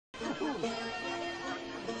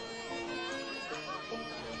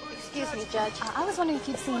Excuse me, Judge. I was wondering if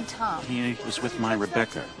you'd seen Tom. He was with my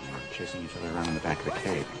Rebecca, chasing each other around in the back of the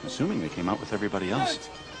cave. Assuming they came out with everybody else.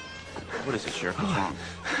 What is it, Sheriff? What's wrong?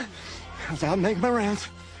 I was out making my rounds,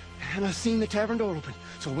 and I seen the tavern door open.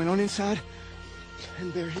 So I went on inside,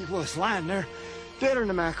 and there he was, lying there, deader than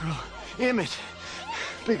a mackerel. Emmett.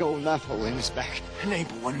 Big old knife hole in his back. And ain't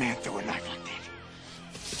but one man threw a knife like that.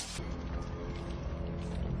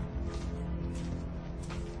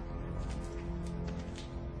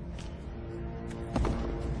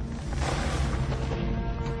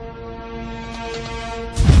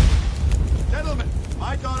 Gentlemen,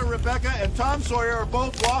 my daughter Rebecca and Tom Sawyer are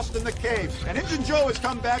both lost in the cave, and Injun Joe has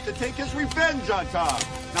come back to take his revenge on Tom.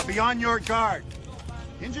 Now be on your guard.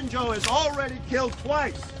 Injun Joe has already killed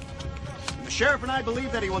twice. The sheriff and I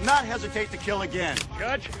believe that he will not hesitate to kill again.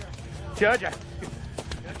 Judge,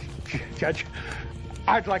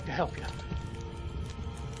 I'd like to help you.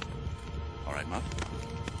 All right, Muff.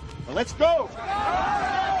 Well, let's go.